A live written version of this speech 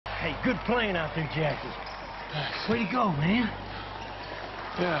Hey, good playing out there, Jackie. Way to go, man.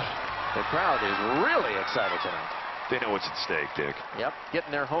 Yeah. The crowd is really excited tonight. They know what's at stake, Dick. Yep,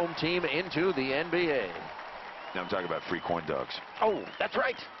 getting their home team into the NBA. Now I'm talking about free corn dogs. Oh, that's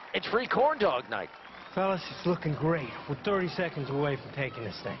right. It's free corn dog night. Fellas, it's looking great. We're 30 seconds away from taking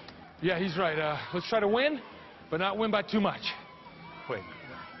this thing. Yeah, he's right. Let's try to win, but not win by too much. Wait,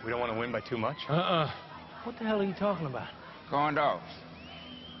 we don't want to win by too much? What the hell are you talking about? Corndogs.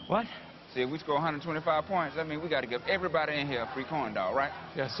 What? See, if we score 125 points, that means we got to give everybody in here a free corn dog, right?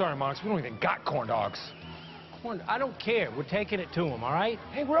 Yeah, sorry, Monix. We don't even got corn dogs. I don't care. We're taking it to them, all right?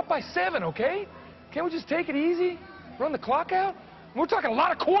 Hey, we're up by 7, okay? Can't we just take it easy? Run the clock out? We're talking a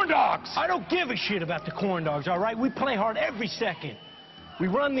lot of corn dogs. I don't give a shit about the corn dogs, all right? We play hard every second. We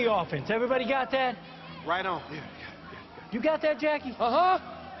run the offense. Everybody got that? Right on. You got that, Jackie? Uh-huh.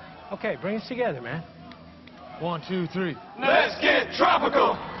 Okay, bring us together, man. 1, 2, 3. Let's get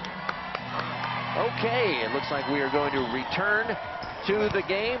tropical! Okay, it looks like we are going to return to the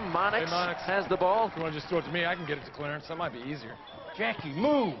game. Monix, Hey, Monix has the ball. If you want to just throw it to me, I can get it to Clarence. That might be easier. Jackie,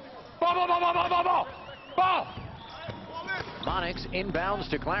 move! Ball, ball, ball, ball, ball, ball, ball! Ball! Monix inbounds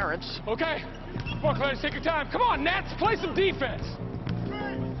to Clarence. Okay. Come on, Clarence, take your time. Come on, Nats, play some defense.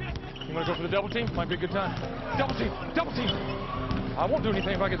 You want to go for the double team? Might be a good time. Double team, double team. I won't do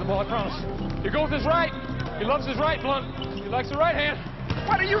anything if I get the ball, I promise. He goes with his right. He loves his right, Blunt. He likes the right hand.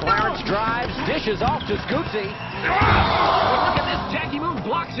 What are you Clarence doing? drives, dishes off to Scootsy. Look at this. Jackie Moon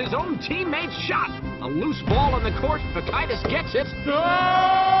blocks his own teammate's shot. A loose ball on the court. Vakaitis gets it.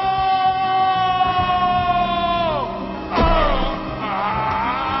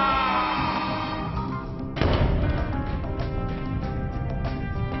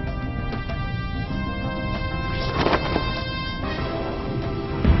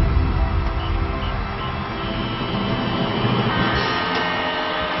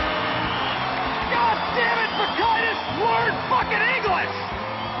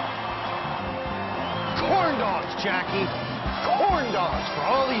 Corndogs, Jackie. Corndogs for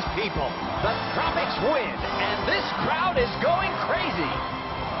all these people. The Tropics win, and this crowd is going crazy.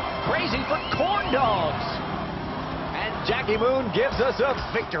 Crazy for corn dogs. And Jackie Moon gives us a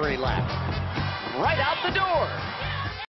victory lap. Right out the door.